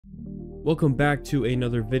Welcome back to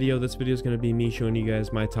another video. This video is going to be me showing you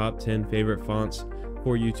guys my top 10 favorite fonts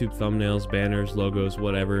for YouTube thumbnails, banners, logos,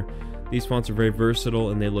 whatever. These fonts are very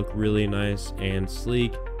versatile and they look really nice and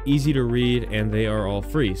sleek, easy to read, and they are all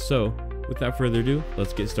free. So without further ado,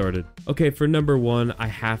 let's get started. Okay, for number one, I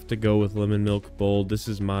have to go with Lemon Milk Bold. This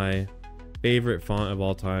is my favorite font of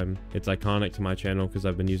all time. It's iconic to my channel because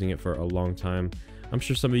I've been using it for a long time. I'm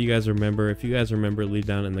sure some of you guys remember. If you guys remember, leave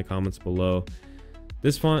down in the comments below.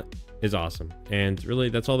 This font is awesome, and really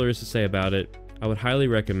that's all there is to say about it. I would highly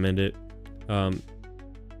recommend it.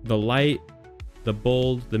 The light, the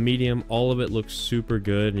bold, the medium, all of it looks super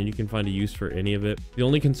good, and you can find a use for any of it. The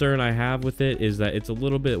only concern I have with it is that it's a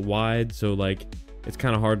little bit wide, so like it's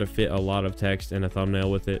kind of hard to fit a lot of text in a thumbnail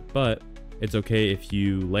with it, but it's okay if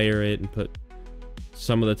you layer it and put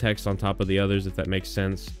some of the text on top of the others, if that makes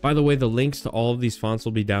sense. By the way, the links to all of these fonts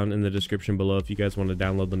will be down in the description below if you guys want to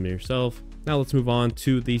download them yourself. Now let's move on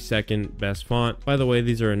to the second best font. By the way,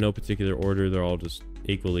 these are in no particular order. They're all just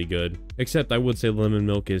equally good, except I would say Lemon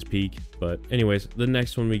Milk is peak. But anyways, the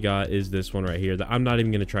next one we got is this one right here that I'm not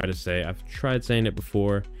even going to try to say. I've tried saying it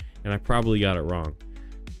before and I probably got it wrong,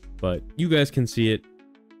 but you guys can see it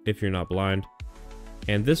if you're not blind.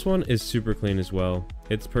 And this one is super clean as well.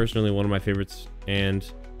 It's personally one of my favorites,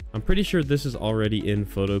 and I'm pretty sure this is already in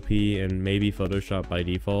Photopea and maybe Photoshop by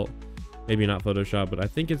default. Maybe not Photoshop, but I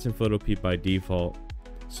think it's in Photopea by default.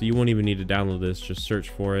 So you won't even need to download this, just search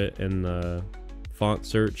for it in the font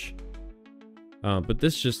search. But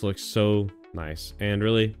this just looks so nice, and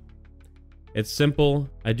really, it's simple.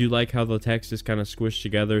 I do like how the text is kind of squished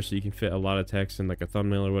together so you can fit a lot of text in like a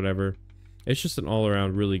thumbnail or whatever. It's just an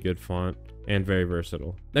all-around really good font and very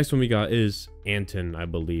versatile. Next one we got is Anton, I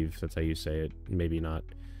believe that's how you say it. Maybe not.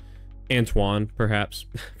 Antoine, perhaps.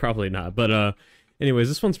 Probably not. But anyways,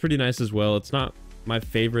 this one's pretty nice as well. It's not my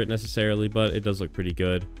favorite necessarily, but it does look pretty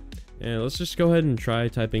good. And let's just go ahead and try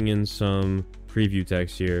typing in some preview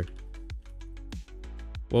text here.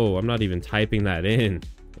 Whoa, I'm not even typing that in.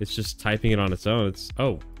 It's just typing it on its own.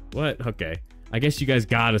 Oh, what? Okay. I guess you guys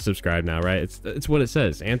gotta subscribe now, right? It's what it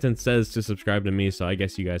says. Anton says to subscribe to me, so I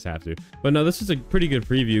guess you guys have to. But no, this is a pretty good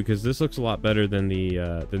preview because this looks a lot better than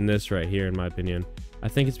this right here, in my opinion. I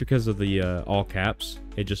think it's because of the all caps.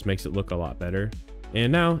 It just makes it look a lot better. And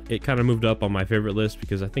now it kind of moved up on my favorite list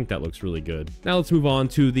because I think that looks really good. Now let's move on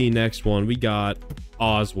to the next one. We got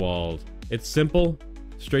Oswald. It's simple,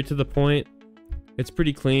 straight to the point. It's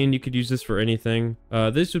pretty clean. You could use this for anything.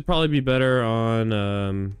 This would probably be better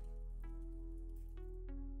on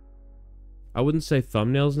I wouldn't say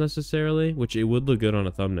thumbnails necessarily, which it would look good on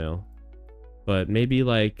a thumbnail, but maybe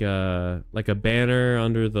like a banner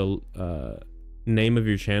under the name of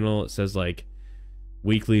your channel. It says like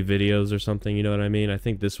weekly videos or something, you know what I mean? I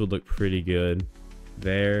think this would look pretty good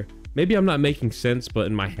there. Maybe I'm not making sense, but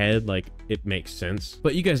in my head, like, it makes sense.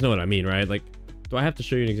 But you guys know what I mean, right? Like, do I have to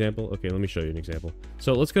show you an example? Okay, let me show you an example.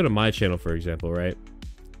 So let's go to my channel, for example, right?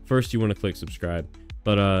 First, you want to click subscribe,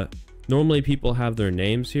 but normally people have their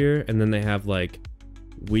names here and then they have like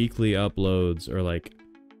weekly uploads or like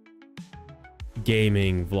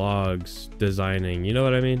gaming, vlogs, designing, you know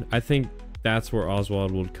what I mean? I think that's where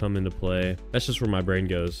Oswald would come into play. That's just where my brain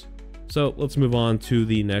goes. So let's move on to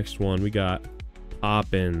the next one. We got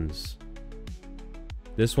Poppins.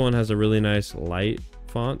 This one has a really nice light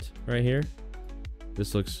font right here.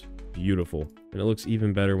 This looks beautiful, and it looks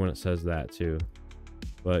even better when it says that too.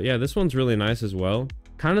 But yeah, this one's really nice as well.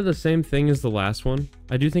 Kind of the same thing as the last one.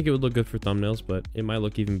 I do think it would look good for thumbnails, but it might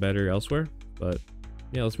look even better elsewhere. But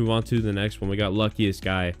yeah, let's move on to the next one. We got Luckiest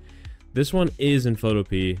Guy. This one is in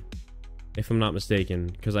Photopea, if I'm not mistaken,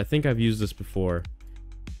 because I think I've used this before.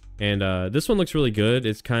 And this one looks really good.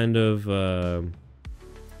 It's kind of,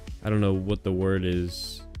 I don't know what the word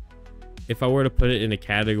is. If I were to put it in a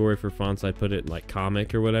category for fonts, I'd put it in like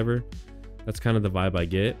comic or whatever. That's kind of the vibe I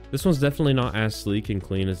get. This one's definitely not as sleek and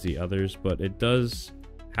clean as the others, but it does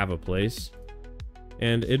have a place,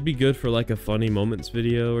 and it'd be good for like a funny moments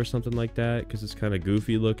video or something like that because it's kind of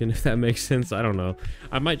goofy looking, if that makes sense. I don't know,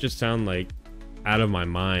 I might just sound like out of my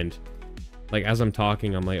mind, like as I'm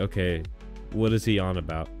talking I'm like, okay, what is he on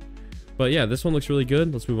about? But yeah, this one looks really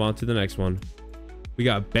good. Let's move on to the next one. We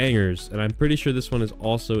got Bangers, and I'm pretty sure this one is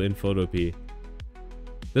also in Photopea.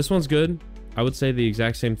 This one's good. I would say the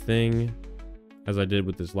exact same thing as I did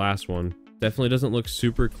with this last one. Definitely doesn't look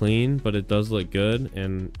super clean, but it does look good,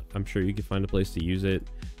 and I'm sure you can find a place to use it,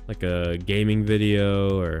 like a gaming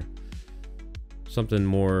video or something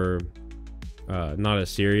more not as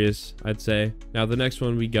serious, I'd say. Now the next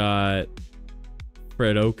one we got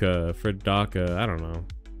Fredoka, I don't know.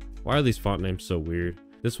 Why are these font names so weird?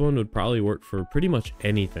 This one would probably work for pretty much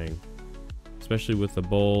anything, especially with the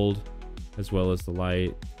bold as well as the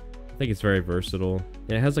light. I think it's very versatile,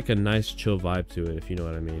 and it has like a nice chill vibe to it, if you know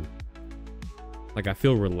what I mean. Like, I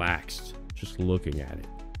feel relaxed just looking at it.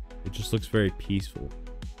 It just looks very peaceful.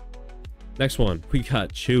 Next one, we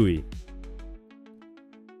got Chewy.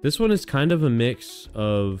 This one is kind of a mix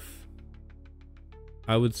of,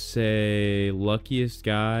 I would say, Luckiest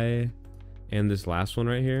Guy and this last one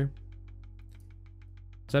right here.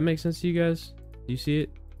 Does that make sense to you guys? Do you see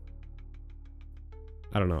it?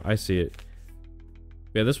 I don't know. I see it.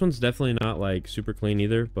 Yeah, this one's definitely not like super clean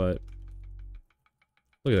either, but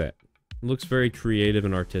look at that. It looks very creative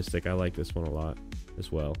and artistic. I like this one a lot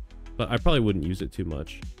as well. But I probably wouldn't use it too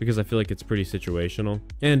much because I feel like it's pretty situational.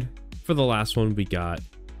 And for the last one, we got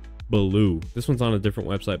Baloo. This one's on a different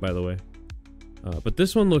website, by the way. But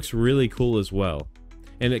this one looks really cool as well.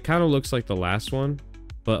 And it kind of looks like the last one,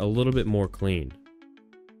 but a little bit more clean.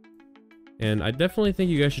 And I definitely think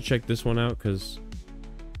you guys should check this one out because,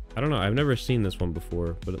 I don't know, I've never seen this one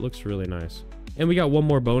before, but it looks really nice. And we got one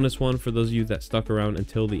more bonus one for those of you that stuck around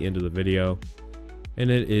until the end of the video. And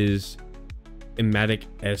it is Ematic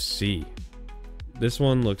SC. This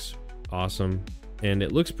one looks awesome. And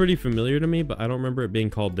it looks pretty familiar to me, but I don't remember it being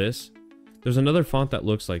called this. There's another font that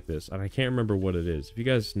looks like this, and I can't remember what it is. If you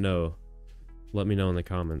guys know, let me know in the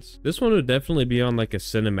comments. This one would definitely be on like a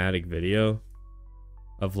cinematic video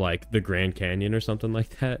of like the Grand Canyon or something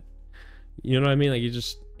like that. You know what I mean? Like,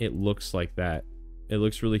 it looks like that. It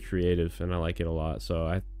looks really creative, and I like it a lot. So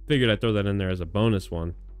I figured I'd throw that in there as a bonus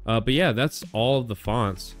one. But yeah, that's all of the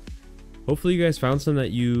fonts. Hopefully you guys found some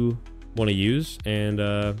that you want to use, and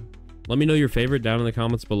let me know your favorite down in the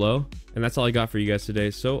comments below. And that's all I got for you guys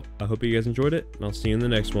today. So I hope you guys enjoyed it, and I'll see you in the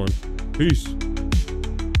next one. Peace.